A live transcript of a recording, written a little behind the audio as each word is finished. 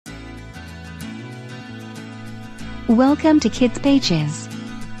Welcome to Kids Pages.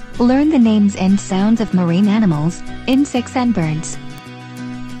 Learn the names and sounds of marine animals, insects and birds.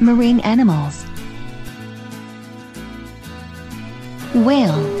 Marine animals.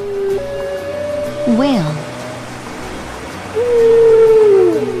 Whale. Whale.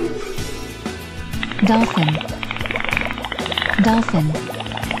 Dolphin. Dolphin.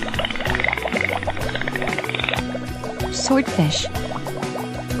 Swordfish.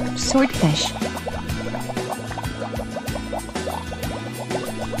 Swordfish.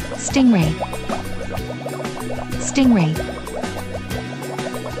 Stingray. Stingray.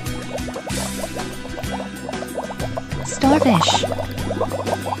 Starfish.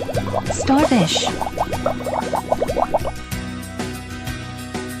 Starfish.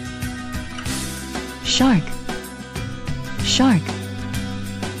 Shark. Shark.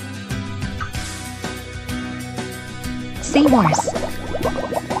 Seahorse.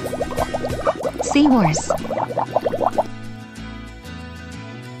 Seahorse.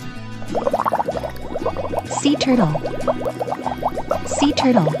 Sea turtle. Sea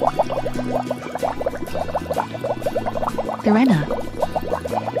turtle. Piranha.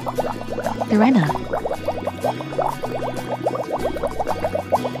 Piranha.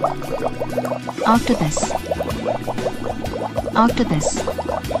 Octopus. Octopus.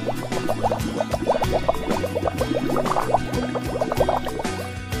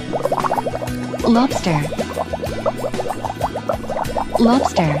 Lobster.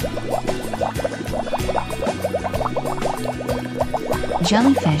 Lobster.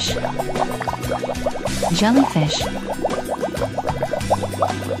 Jellyfish. Jellyfish.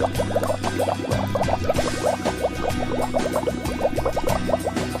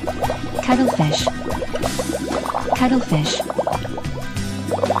 Cuttlefish. Cuttlefish.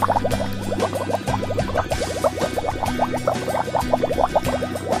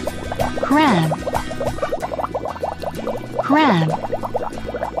 Crab. Crab.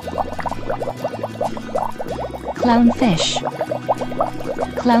 Clownfish.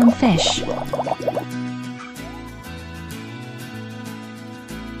 Clownfish.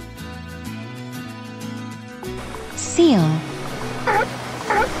 Seal.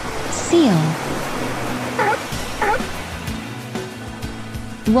 Seal.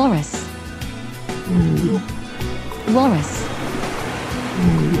 Walrus. Walrus.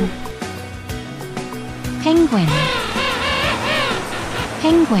 Penguin.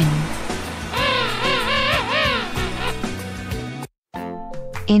 Penguin.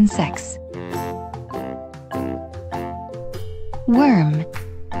 Insects. Worm.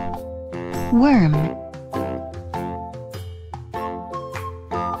 Worm.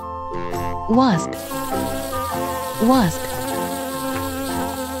 Wasp. Wasp.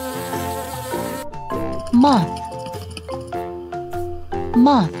 Moth.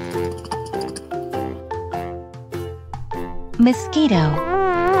 Moth. Mosquito.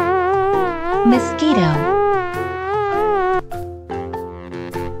 Mosquito.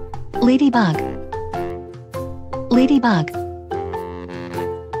 Ladybug. Ladybug.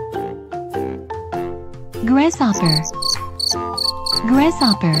 Grasshopper.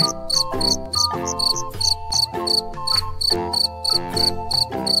 Grasshopper.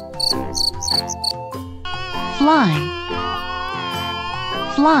 Fly.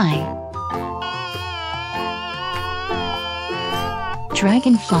 Fly.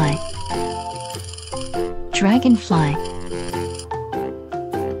 Dragonfly. Dragonfly.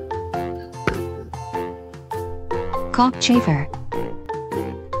 Cockchafer.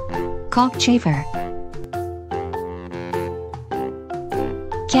 Cockchafer.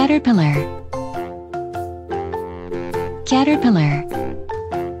 Caterpillar. Caterpillar.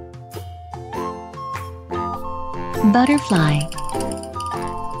 Butterfly.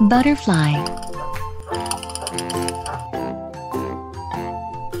 Butterfly.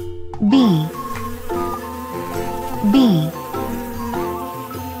 Bee. Bee.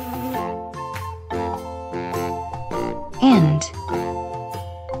 Ant.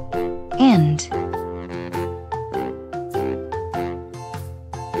 Ant.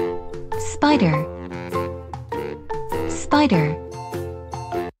 Spider. Spider.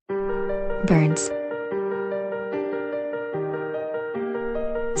 Birds.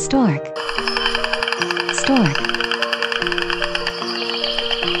 Stork. Stork.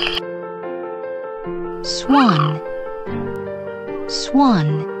 Swan. Swan.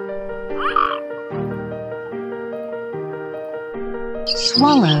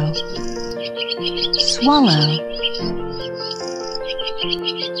 Swallow. Swallow.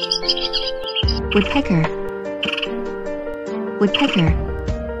 Woodpecker. Woodpecker.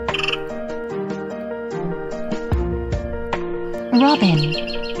 Robin.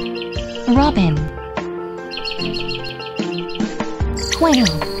 Robin. quail,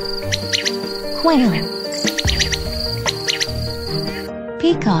 quail.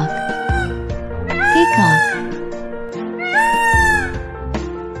 Peacock, peacock.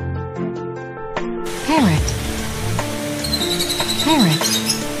 Parrot, parrot.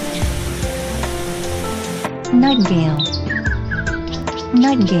 Nightingale,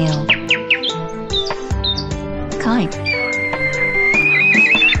 nightingale. Kite,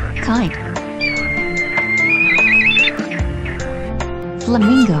 kite.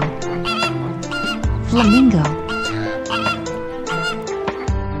 Flamingo, flamingo.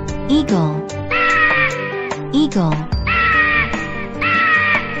 Eagle, eagle.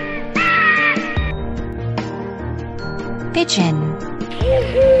 Pigeon,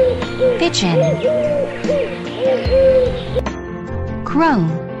 pigeon. Crow,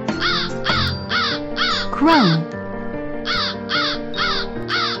 crow.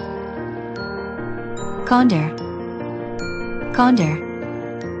 Condor, condor.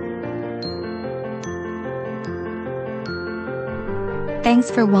 Thanks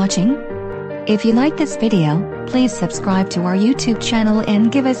for watching. If you like this video, please subscribe to our YouTube channel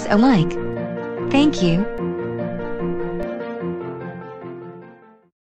and give us a like. Thank you.